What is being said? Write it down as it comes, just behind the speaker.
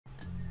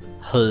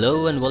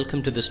Hello and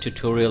welcome to this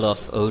tutorial of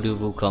Odoo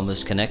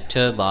WooCommerce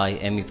Connector by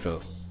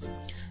MEPro.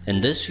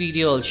 In this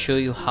video I'll show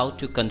you how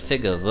to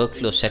configure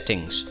workflow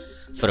settings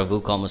for a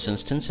WooCommerce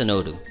instance in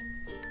Odoo.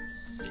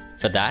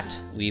 For that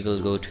we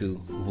will go to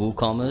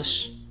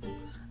WooCommerce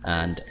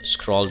and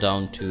scroll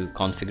down to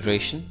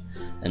configuration,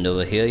 and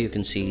over here you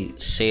can see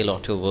Sale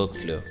Auto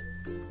Workflow.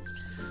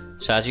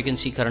 So as you can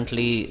see,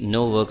 currently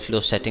no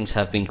workflow settings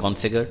have been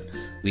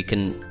configured. We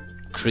can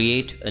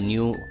create a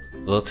new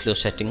workflow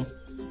setting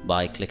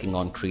by clicking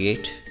on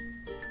create,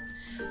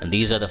 and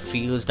these are the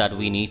fields that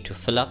we need to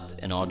fill up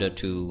in order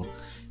to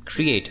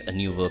create a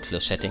new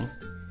workflow setting.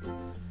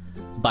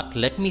 But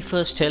let me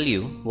first tell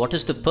you what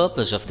is the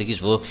purpose of these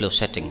workflow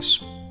settings.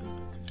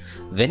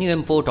 When you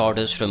import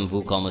orders from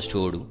WooCommerce to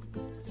Odoo,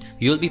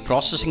 you'll be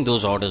processing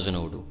those orders in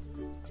Odoo,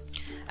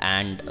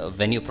 and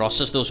when you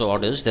process those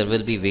orders there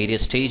will be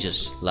various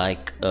stages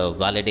like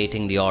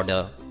validating the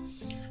order,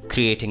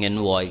 creating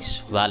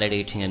invoice,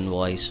 validating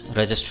invoice,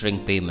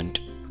 registering payment.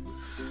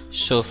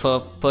 So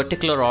for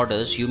particular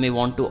orders you may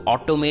want to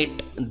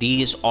automate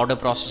these order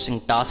processing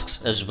tasks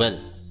as well,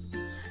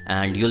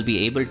 and you'll be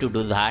able to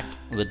do that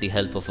with the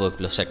help of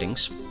workflow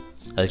settings.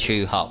 I'll show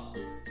you how.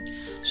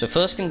 So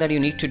first thing that you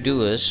need to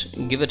do is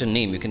give it a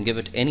name. You can give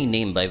it any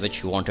name by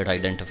which you want it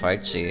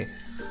identified, say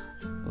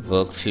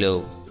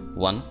workflow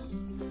 1.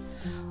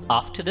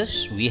 After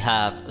this we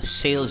have a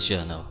sales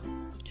journal.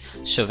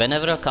 So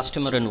whenever a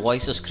customer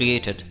invoice is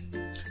created,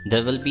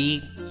 there will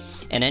be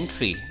an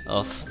entry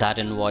of that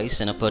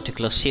invoice in a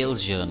particular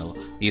sales journal.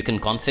 You can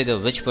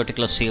configure which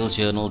particular sales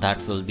journal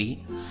that will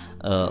be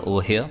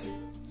over here.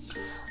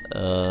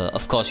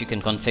 Of course you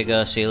can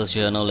configure sales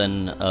journal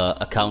in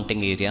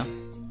accounting area,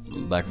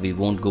 but we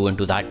won't go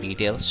into that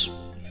details.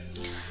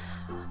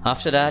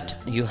 After that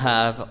you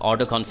have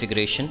order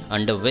configuration,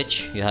 under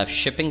which you have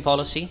shipping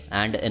policy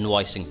and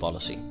invoicing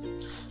policy.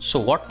 So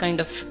what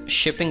kind of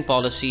shipping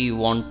policy you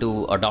want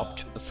to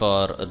adopt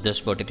for this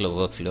particular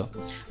workflow?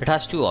 It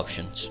has two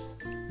options: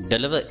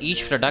 deliver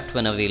each product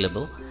when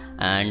available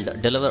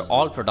and deliver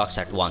all products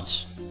at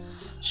once.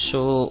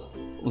 So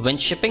when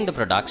shipping the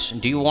products,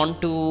 do you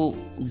want to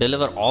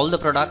deliver all the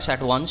products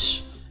at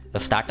once?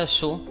 If that is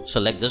so,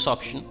 select this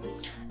option,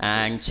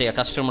 and say a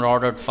customer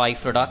ordered 5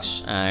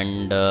 products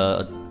and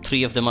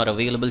 3 of them are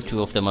available,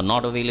 2 of them are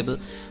not available,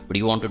 but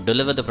you want to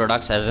deliver the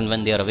products as and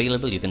when they are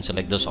available, you can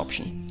select this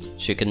option.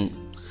 So you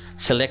can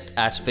select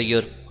as per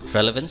your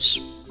relevance.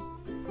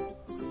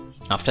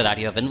 After that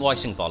you have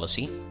invoicing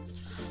policy.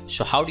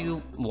 So how do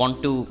you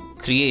want to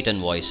create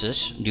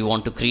invoices? Do you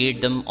want to create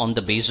them on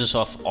the basis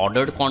of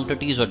ordered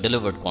quantities or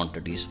delivered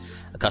quantities?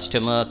 A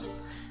customer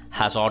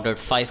has ordered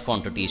 5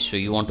 quantities, so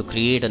you want to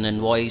create an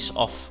invoice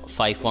of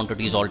 5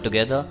 quantities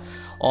altogether,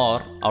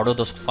 or out of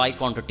those 5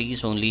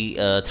 quantities only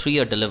 3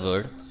 are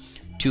delivered,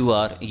 2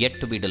 are yet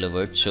to be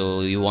delivered,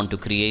 so you want to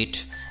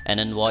create an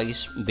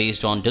invoice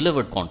based on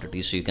delivered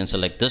quantities. So you can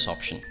select this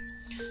option.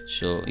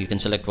 So you can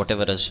select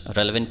whatever is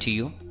relevant to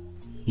you.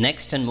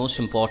 Next and most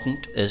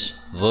important is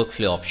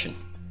workflow option.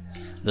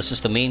 This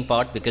is the main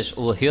part, because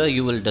over here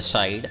you will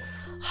decide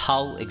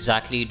how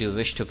exactly do you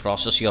wish to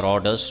process your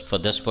orders for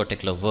this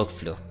particular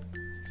workflow.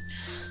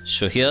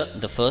 So here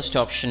the first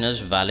option is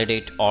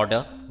validate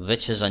order,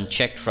 which is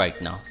unchecked right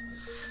now.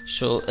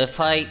 So if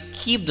I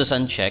keep this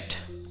unchecked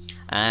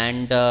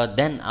and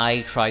then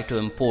I try to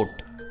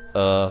import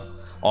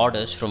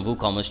orders from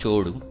WooCommerce to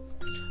Odoo,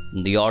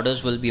 the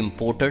orders will be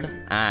imported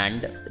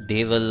and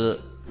they will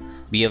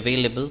be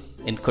available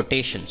in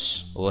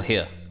quotations over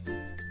here.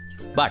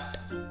 But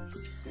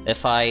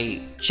if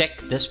I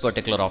check this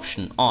particular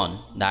option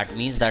on, that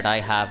means that I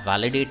have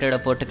validated a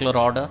particular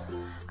order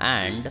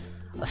and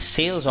a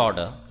sales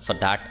order for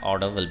that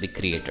order will be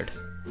created.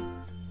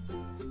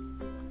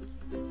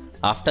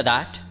 After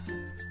that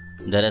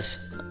there is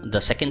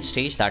the second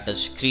stage, that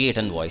is create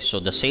invoice. So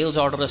the sales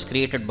order is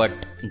created but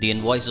the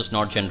invoice is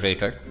not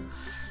generated.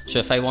 So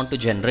if I want to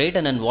generate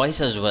an invoice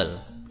as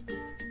well,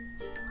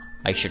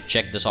 I should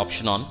check this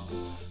option on.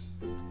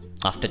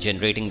 After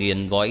generating the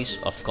invoice,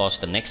 of course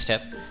the next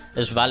step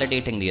is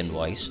validating the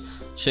invoice.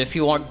 So if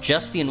you want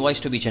just the invoice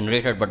to be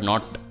generated but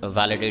not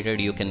validated,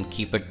 you can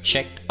keep it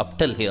checked up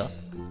till here.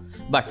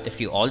 But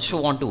if you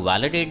also want to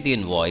validate the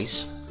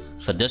invoice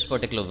for this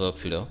particular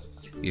workflow,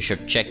 you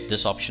should check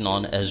this option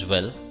on as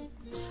well.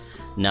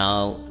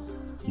 Now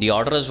the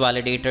order is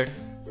validated,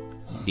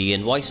 the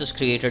invoice is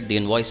created, the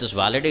invoice is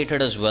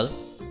validated as well.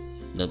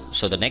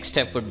 So the next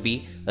step would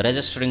be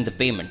registering the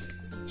payment.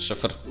 So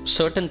for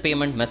certain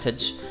payment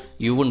methods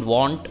you wouldn't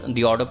want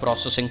the order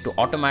processing to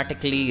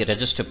automatically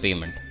register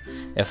payment.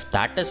 If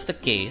that is the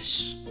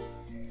case,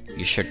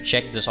 you should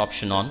check this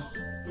option on.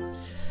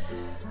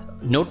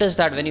 Notice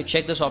that when you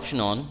check this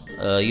option on,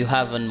 you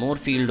have one more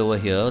field over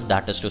here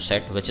that is to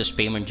set, which is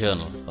payment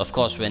journal. Of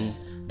course when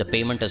the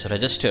payment is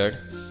registered,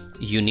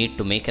 you need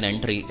to make an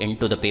entry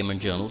into the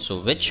payment journal.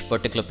 So which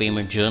particular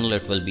payment journal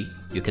it will be,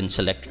 you can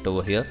select it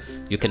over here.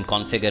 You can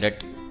configure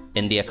it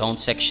in the account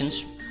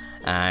sections,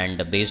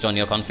 and based on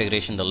your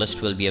configuration the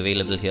list will be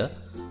available here.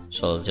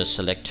 So I'll just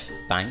select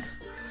bank.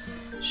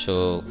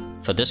 So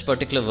for this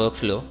particular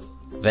workflow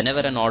whenever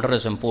an order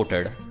is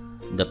imported,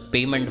 the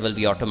payment will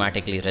be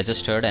automatically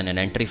registered and an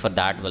entry for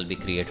that will be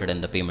created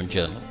in the payment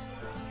journal.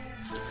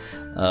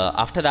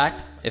 After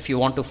that, if you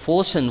want to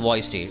force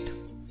invoice date,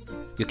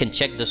 you can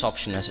check this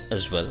option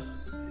as well.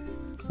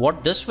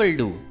 What this will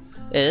do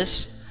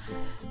is,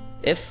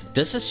 if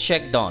this is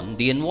checked on,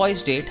 the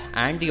invoice date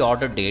and the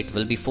order date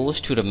will be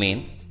forced to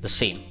remain the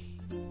same.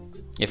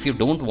 If you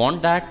don't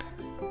want that,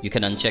 you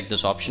can uncheck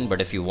this option,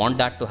 but if you want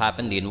that to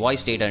happen, the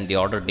invoice date and the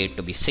order date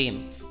to be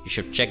same, you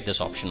should check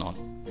this option on.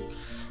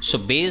 So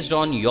based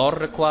on your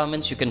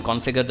requirements, you can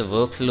configure the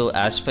workflow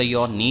as per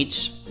your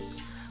needs.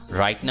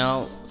 Right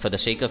now, for the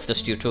sake of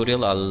this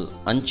tutorial, I'll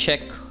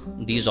uncheck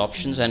these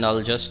options and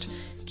I'll just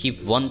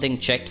keep one thing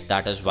checked,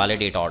 that is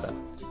validate order.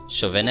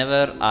 So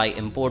whenever I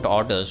import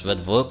orders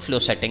with workflow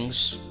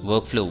settings,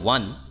 workflow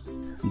 1,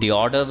 the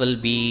order will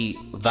be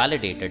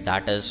validated,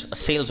 that is a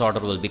sales order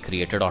will be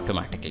created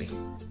automatically.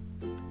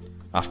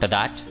 After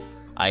that,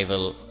 I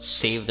will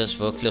save this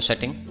workflow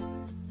setting,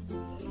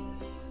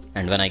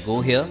 and when I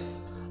go here,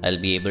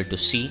 I'll be able to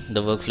see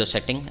the workflow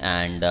setting,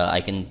 and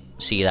I can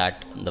see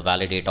that the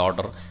validate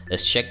order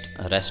is checked,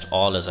 rest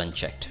all is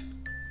unchecked.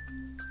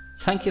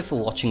 Thank you for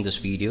watching this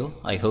video.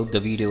 I hope the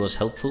video was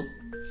helpful.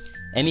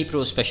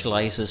 MEPro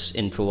specializes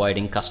in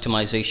providing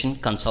customization,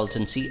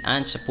 consultancy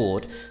and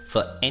support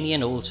for any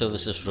and all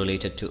services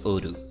related to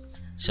Odoo.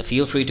 So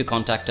feel free to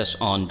contact us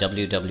on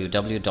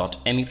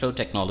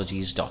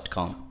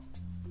www.meprotechnologies.com.